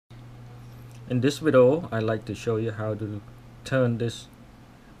In this video, I like to show you how to turn this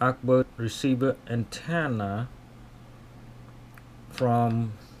Arkbird receiver antenna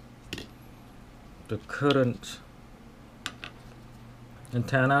from the current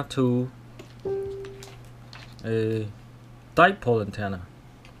antenna to a dipole antenna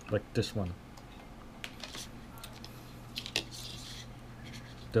like this one.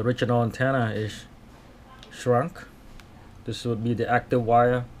 The original antenna is shrunk. This would be the active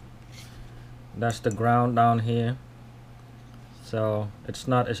wire. That's the ground down here. So it's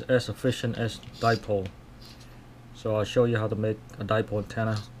not as efficient as dipole. So I'll show you how to make a dipole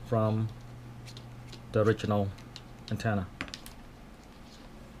antenna from the original antenna.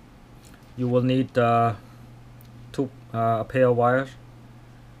 You will need a pair of wires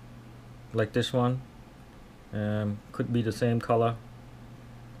like this one. Could be the same color.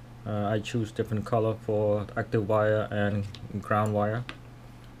 I choose different color for active wire and ground wire.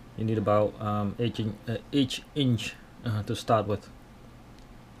 You need about each inch to start with.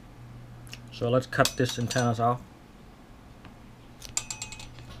 So let's cut this antennas off.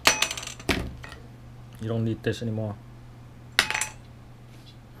 You don't need this anymore.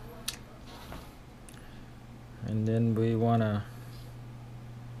 And then we wanna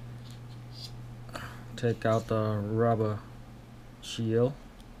take out the rubber shield.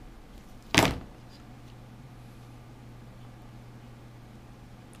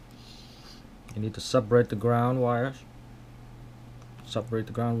 You need to separate the ground wires. Separate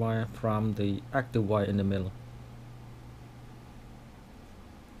the ground wire from the active wire in the middle.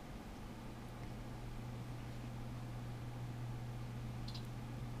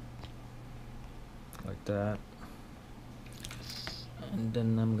 Like that. And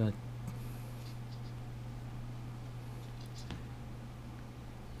then I'm gonna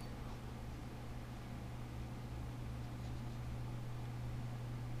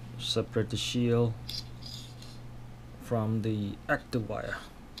separate the shield from the active wire.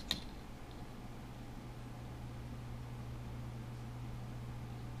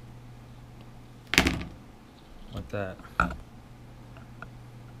 Like that.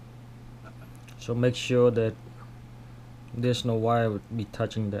 So make sure that there's no wire would be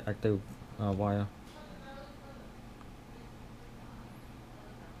touching the active wire.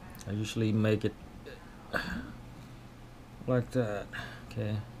 I usually make it like that.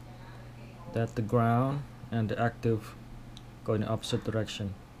 Okay. That's the ground and the active go in the opposite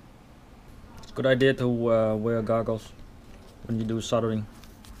direction. It's a good idea to wear goggles when you do soldering.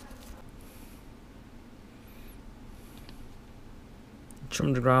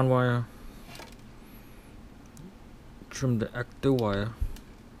 Trim the ground wire. Trim the active wire.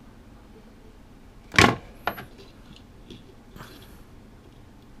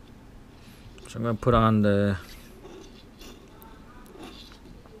 So I'm going to put on the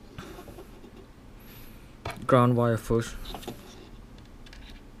ground wire first.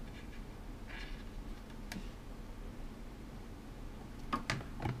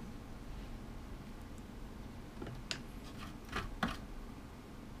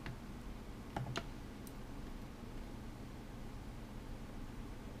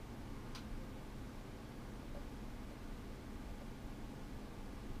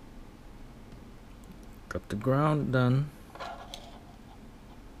 Got the ground done.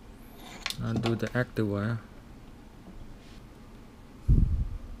 I'll do the active wire.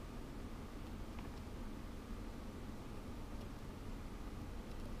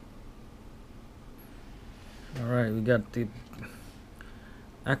 Alright, we got the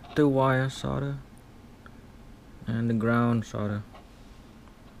active wire solder and the ground solder.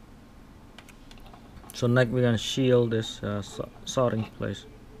 So next we're going to shield this soldering place.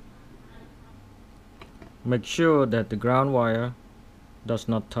 Make sure that the ground wire does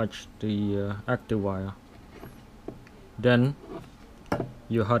not touch the active wire. Then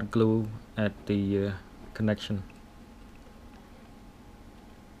you hot glue at the connection.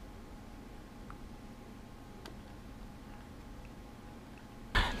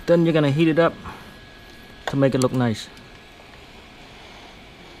 Then you're gonna heat it up to make it look nice.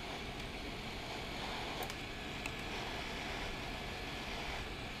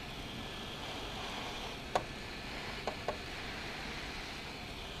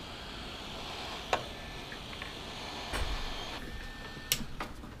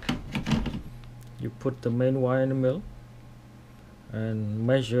 You put the main wire in the middle and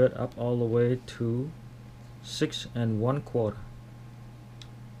measure it up all the way to 6 1/4.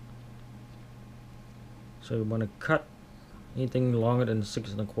 So you want to cut anything longer than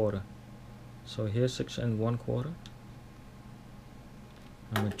 6 1/4. So here's 6 1/4.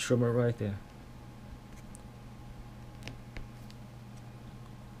 I'm going to trim it right there.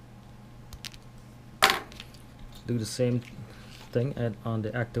 do the same thing on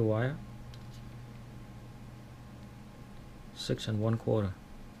the active wire. 6 1/4.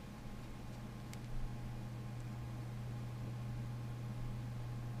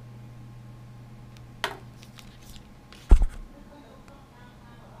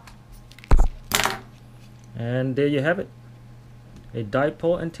 And there you have it, a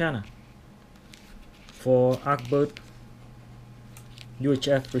dipole antenna for Arkbird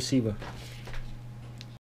UHF receiver.